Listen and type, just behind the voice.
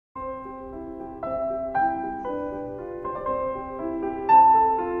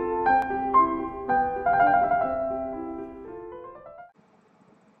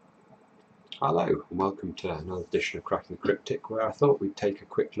Hello and welcome to another edition of Cracking the Cryptic, where I thought we'd take a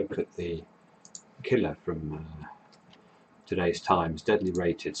quick look at the killer from today's Times, deadly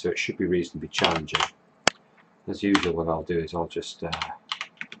rated, so it should be reasonably challenging. As usual, what I'll do is I'll just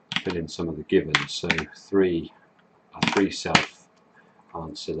fill in some of the givens. So a three self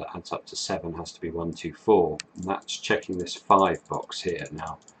answer that adds up to 7 has to be 1, 2, 4, and that's checking this 5 box here.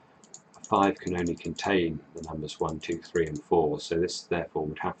 Now, a 5 can only contain the numbers 1, 2, 3 and 4, so this therefore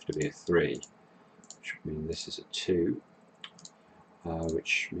would have to be a 3. Which would mean this is a 2,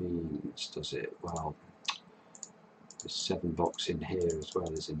 which means, does it? Well, the 7 box in here as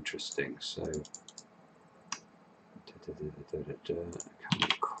well is interesting, so I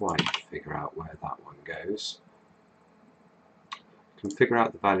can't quite figure out where that one goes. I can figure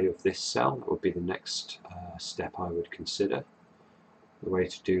out the value of this cell. That would be the next step I would consider. The way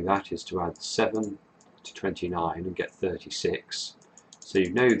to do that is to add 7 to 29 and get 36. So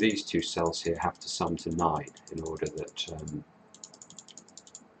you know these two cells here have to sum to 9 in order that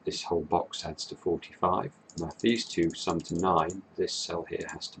this whole box adds to 45. Now if these two sum to 9, this cell here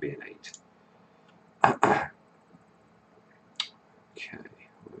has to be an 8. Okay,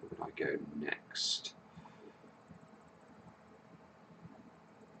 where would I go next?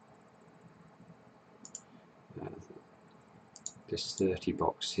 This 30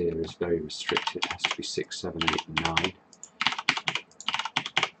 box here is very restricted. It has to be 6, 7, 8 and 9.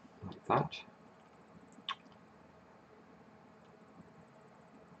 Like that.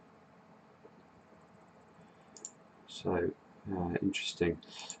 So, interesting.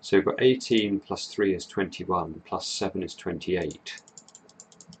 So we've got 18 plus 3 is 21, plus 7 is 28.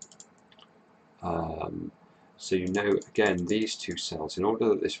 So you know, again, these two cells, in order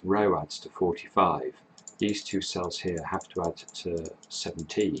that this row adds to 45, these two cells here have to add to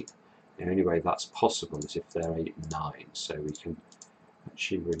 17. The only way that's possible is if they're 8 and 9. So we can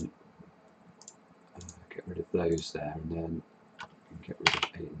actually get rid of those there, and then get rid of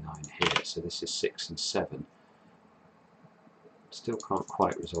 8 and 9 here. So this is 6 and 7. Still can't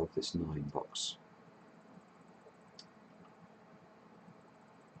quite resolve this 9 box.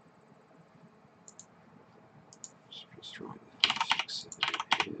 So just write 6, 7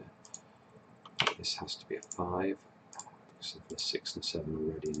 here. This has to be a 5, because there's 6 and 7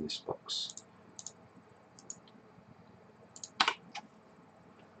 already in this box.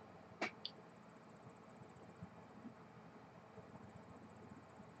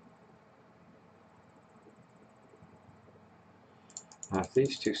 Now if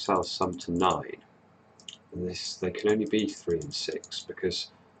these two cells sum to 9, they can only be 3 and 6, because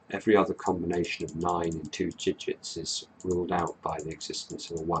every other combination of 9 and 2 digits is ruled out by the existence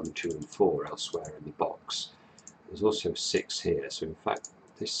of a 1, 2 and 4 elsewhere in the box. There's also a 6 here, so in fact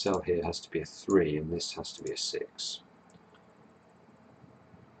this cell here has to be a 3 and this has to be a 6.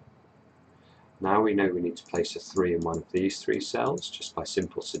 Now we know we need to place a 3 in one of these 3 cells just by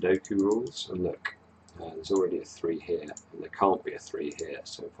simple Sudoku rules, and look, there's already a 3 here and there can't be a 3 here,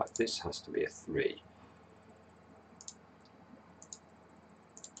 so in fact this has to be a 3.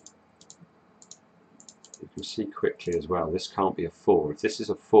 You can see quickly as well, this can't be a 4. If this is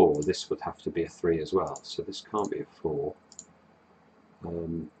a 4, this would have to be a 3 as well, so this can't be a 4.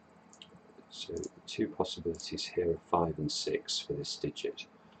 So the two possibilities here are 5 and 6 for this digit.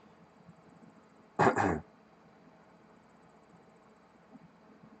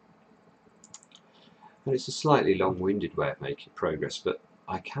 And it's a slightly long-winded way of making progress, but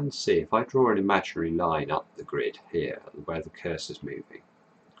I can see if I draw an imaginary line up the grid here where the cursor's moving,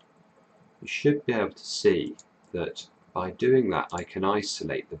 you should be able to see that by doing that I can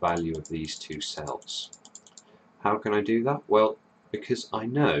isolate the value of these two cells. How can I do that? Well, because I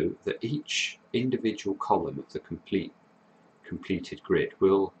know that each individual column of the completed grid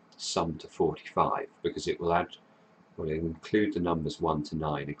will sum to 45, because it will include the numbers 1 to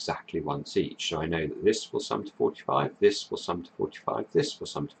 9 exactly once each. So I know that this will sum to 45, this will sum to 45, this will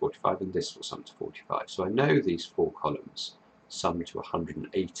sum to 45, and this will sum to 45. So I know these 4 columns sum to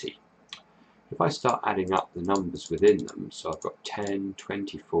 180. If I start adding up the numbers within them, so I've got 10,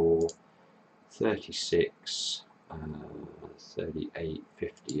 24, 36, 38,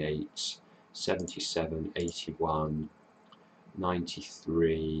 58, 77, 81,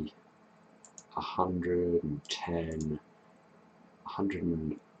 93, 110,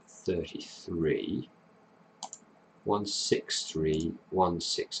 133, 163,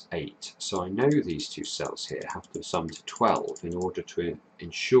 168. So I know these two cells here have to sum to 12 in order to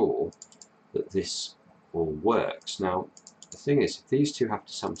ensure that this all works. Now the thing is, if these two have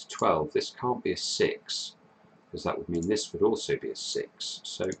to sum to 12, this can't be a 6, because that would mean this would also be a 6.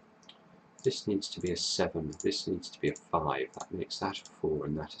 So this needs to be a 7, this needs to be a 5, that makes that a 4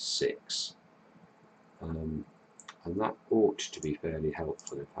 and that a 6. and that ought to be fairly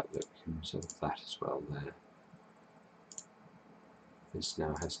helpful. In fact, look, we can resolve that as well there. This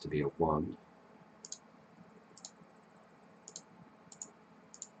now has to be a 1.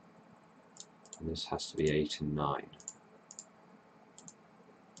 And this has to be 8 and 9.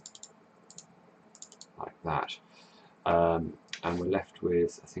 Like that. And we're left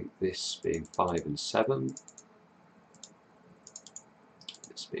with, I think, this being 5 and 7.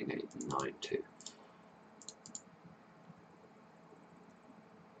 This being 8 and 9 too.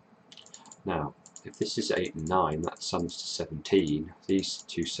 Now, if this is 8 and 9, that sums to 17. These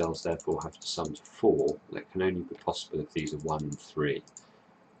two cells therefore have to sum to 4. That can only be possible if these are 1 and 3.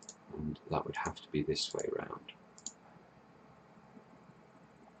 And that would have to be this way round.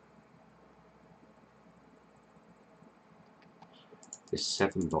 This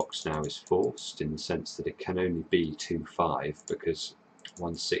 7 box now is forced in the sense that it can only be 2, 5 because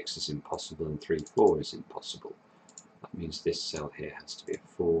 1, 6 is impossible and 3, 4 is impossible. That means this cell here has to be a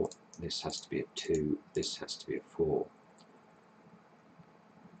 4, this has to be a 2, this has to be a 4.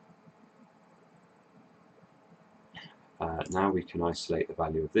 Now we can isolate the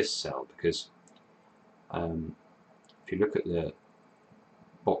value of this cell because if you look at the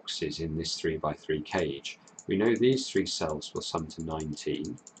boxes in this 3x3 cage, we know these 3 cells will sum to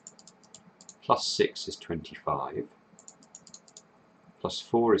 19, plus 6 is 25, plus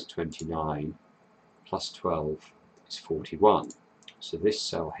 4 is 29, plus 12 is 41. So this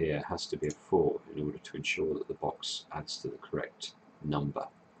cell here has to be a 4 in order to ensure that the box adds to the correct number.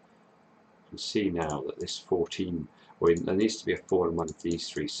 You can see now that this 14, or there needs to be a 4 in one of these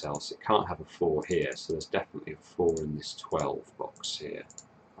 3 cells. It can't have a 4 here, so there's definitely a 4 in this 12 box here,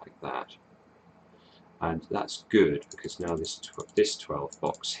 like that. And that's good because now this 12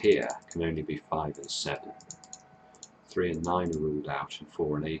 box here can only be 5 and 7. 3 and 9 are ruled out and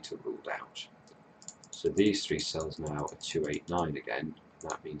 4 and 8 are ruled out. So these 3 cells now are 2, 8, 9 again. And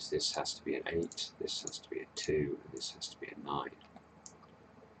that means this has to be an 8, this has to be a 2, and this has to be a 9.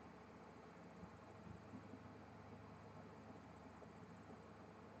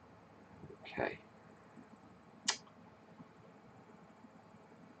 Okay.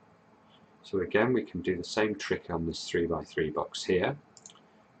 So again, we can do the same trick on this 3x3 box here.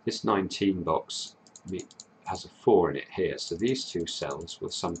 This 19 box has a 4 in it here, so these 2 cells will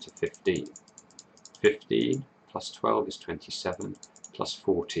sum to 15. 15 plus 12 is 27, plus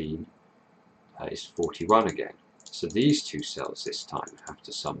 14 is 41 again. So these 2 cells this time have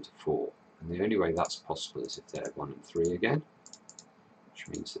to sum to 4. And the only way that's possible is if they're 1 and 3 again, which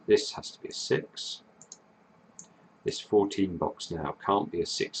means that this has to be a 6. This 14 box now can't be a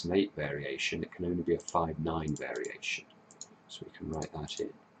 6 and 8 variation, it can only be a 5, 9 variation. So we can write that in.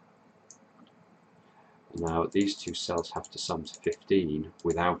 And now these 2 cells have to sum to 15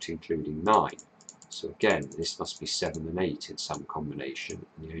 without including 9. So again, this must be 7 and 8 in some combination,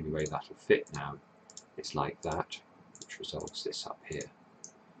 and the only way that'll fit now is like that, which resolves this up here.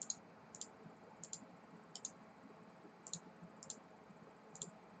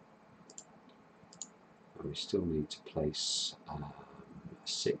 And we still need to place a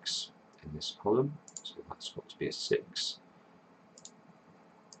 6 in this column, so that's got to be a 6.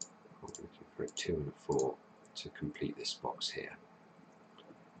 I'm looking for a 2 and a 4 to complete this box here.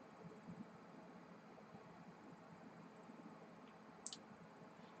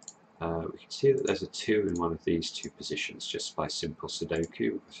 We can see that there's a 2 in one of these 2 positions just by simple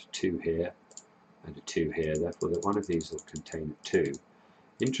Sudoku. There's a 2 here and a 2 here, therefore that one of these will contain a 2.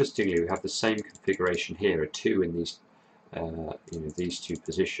 Interestingly, we have the same configuration here, a 2 in these, these 2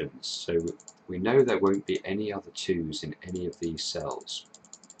 positions. So we know there won't be any other 2s in any of these cells.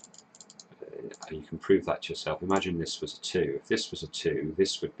 You can prove that to yourself. Imagine this was a 2. If this was a 2,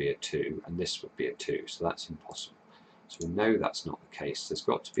 this would be a 2, and this would be a 2. So that's impossible. So we know that's not the case. There's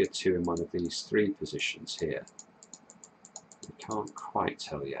got to be a 2 in one of these 3 positions here. We can't quite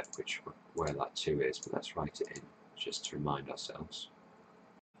tell yet where that 2 is, but let's write it in just to remind ourselves.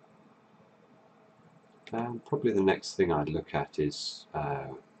 Probably the next thing I'd look at is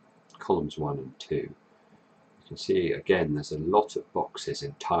columns 1 and 2. You can see again there's a lot of boxes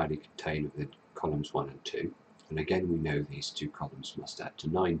entirely contained within columns 1 and 2, and again we know these 2 columns must add to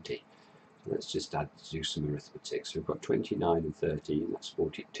 90. So let's just do some arithmetic. So we've got 29 and 13, that's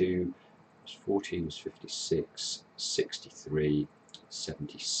 42, 14 is 56, 63,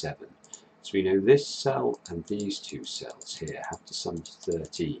 77. So we know this cell and these 2 cells here have to sum to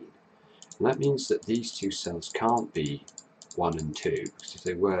 13. And that means that these 2 cells can't be 1 and 2, because if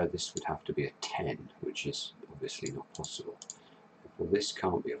they were, this would have to be a 10, which is obviously not possible. Well, this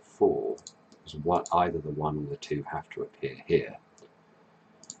can't be a 4, because either the 1 or the 2 have to appear here.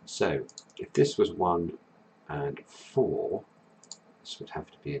 So if this was 1 and 4, this would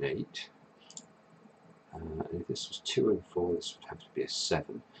have to be an 8. And if this was 2 and 4, this would have to be a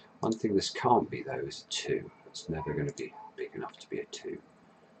 7. One thing this can't be though is a 2. It's never going to be big enough to be a 2.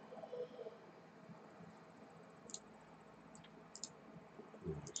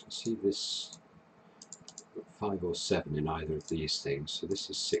 Now you can see this 5 or 7 in either of these things, so this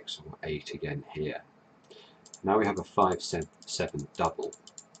is 6 or 8 again here. Now we have a 5, 7 double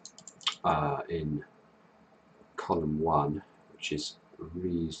in column 1, which is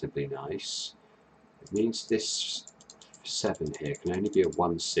reasonably nice. It means this 7 here can only be a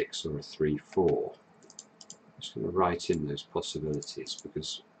 1, 6 or a 3, 4. I'm just going to write in those possibilities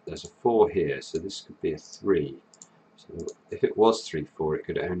because there's a 4 here, so this could be a 3. So if it was 3, 4, it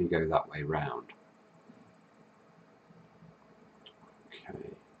could only go that way round. Okay.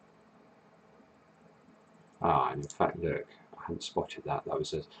 And in fact, look, I hadn't spotted that. That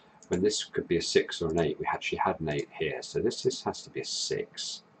was when this could be a 6 or an 8, we actually had an 8 here. So this has to be a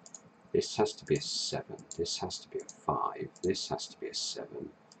 6. This has to be a 7. This has to be a 5. This has to be a 7.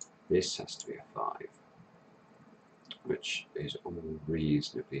 This has to be a 5. Which is all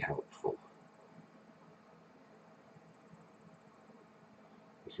reasonably helpful.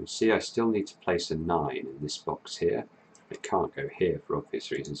 You can see I still need to place a 9 in this box here. It can't go here for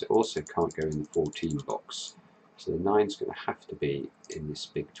obvious reasons. It also can't go in the 14 box. So the 9's going to have to be in this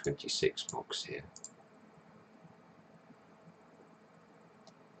big 26 box here.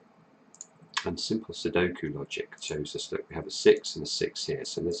 And simple Sudoku logic shows us that we have a 6 and a 6 here.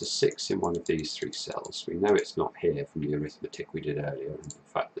 So there's a 6 in one of these 3 cells. We know it's not here from the arithmetic we did earlier. And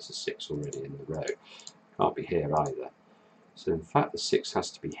in fact, there's a 6 already in the row. Can't be here either. So in fact, the 6 has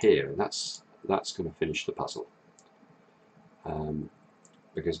to be here, and that's going to finish the puzzle.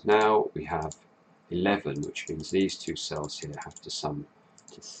 Because now we have 11, which means these 2 cells here have to sum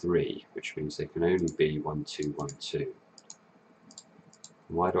to 3, which means they can only be 1, 2, 1, 2.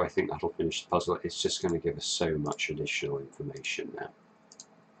 And why do I think that'll finish the puzzle? It's just going to give us so much additional information now.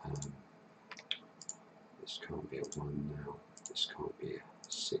 This can't be a 1 now. This can't be a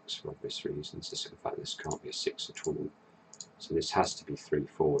 6 for obvious reasons. In fact, this can't be a 6 at all. So this has to be 3,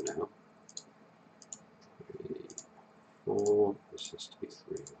 4 now. 3, 4. This has to be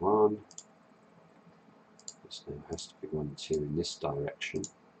 3, 1. This now has to be 1, 2 in this direction.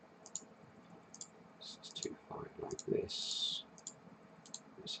 This is 2, 5 like this.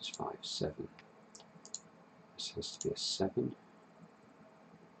 This is 5, 7. This has to be a 7.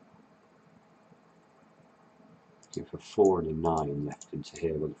 Looking for 4 and a 9 left into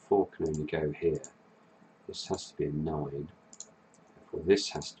here. Well, the 4 can only go here. This has to be a 9. Therefore, this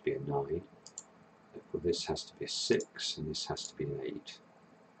has to be a 9. Therefore, this has to be a 6, and this has to be an 8.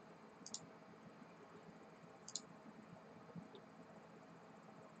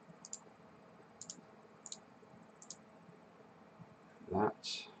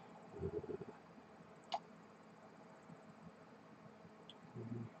 That.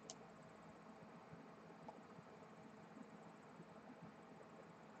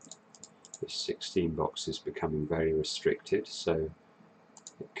 This 16 box is becoming very restricted, so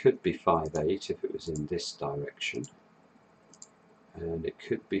it could be 5, 8 if it was in this direction, and it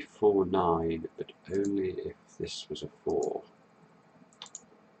could be 4, 9, but only if this was a 4,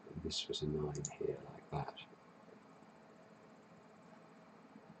 and this was a 9 here like that.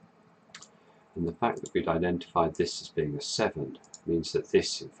 And the fact that we'd identified this as being a 7 means that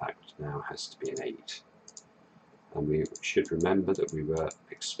this in fact now has to be an 8. And we should remember that we were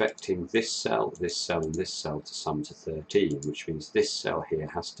expecting this cell, and this cell to sum to 13, which means this cell here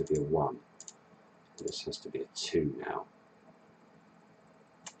has to be a 1. This has to be a 2 now.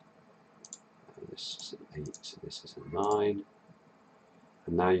 And this is an 8, this is a 9.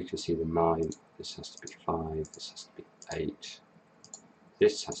 And now you can see the 9, this has to be 5, this has to be 8,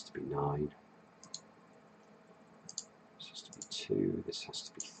 this has to be 9, this has to be 2, this has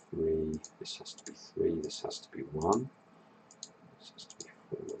to be 3, this has to be 3, this has to be 1, this has to be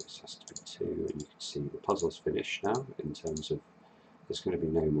 4, this has to be 2, and you can see the puzzle's finished now in terms of there's going to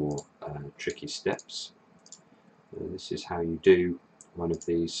be no more tricky steps. This is how you do one of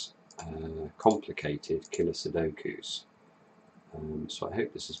these complicated Killer Sudokus. So I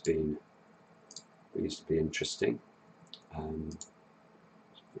hope this has been reasonably interesting.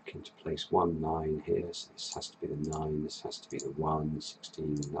 Looking to place 1, 9 here, so this has to be the 9, this has to be the 1, 16,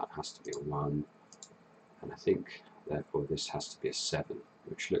 and that has to be a 1, and I think therefore this has to be a 7,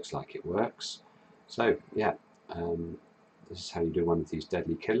 which looks like it works. So yeah, this is how you do one of these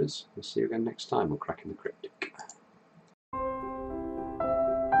deadly killers. We'll see you again next time on Cracking the Cryptic.